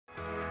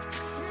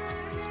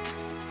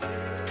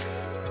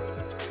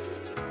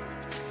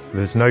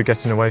There's no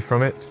getting away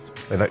from it.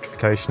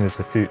 Electrification is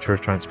the future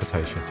of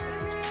transportation.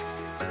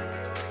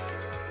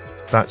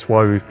 That's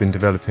why we've been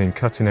developing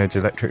cutting-edge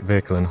electric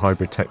vehicle and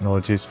hybrid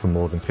technologies for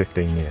more than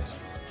 15 years.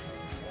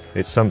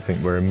 It's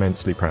something we're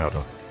immensely proud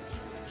of.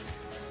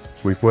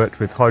 We've worked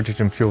with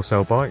hydrogen fuel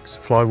cell bikes,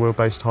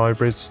 flywheel-based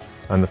hybrids,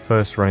 and the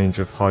first range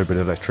of hybrid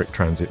electric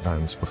transit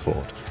vans for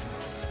Ford.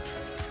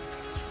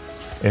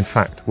 In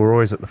fact, we're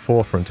always at the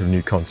forefront of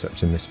new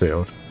concepts in this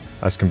field,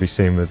 as can be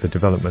seen with the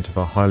development of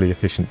our highly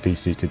efficient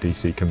DC to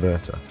DC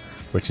converter,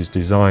 which is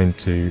designed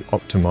to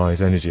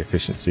optimise energy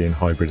efficiency in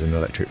hybrid and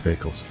electric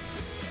vehicles.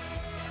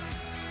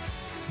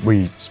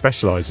 We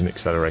specialise in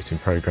accelerating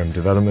program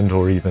development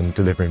or even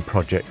delivering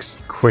projects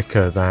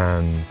quicker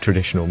than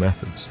traditional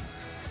methods.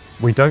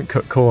 We don't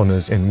cut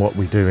corners in what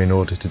we do in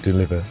order to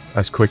deliver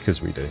as quick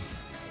as we do,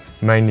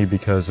 mainly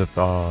because of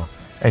our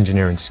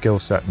engineering skill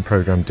set and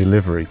program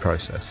delivery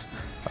process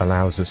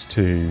allows us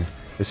to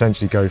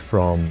essentially go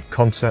from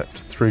concept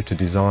through to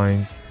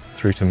design,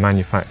 through to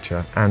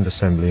manufacture and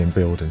assembly and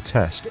build and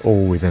test,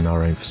 all within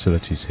our own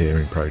facilities here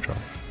in Prodrive.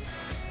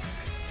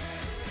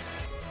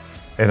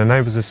 It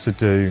enables us to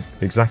do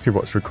exactly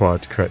what's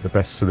required to create the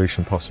best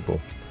solution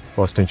possible,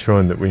 whilst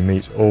ensuring that we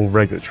meet all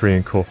regulatory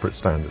and corporate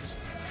standards.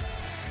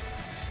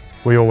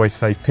 We always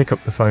say pick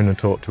up the phone and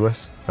talk to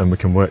us, and we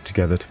can work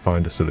together to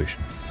find a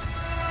solution.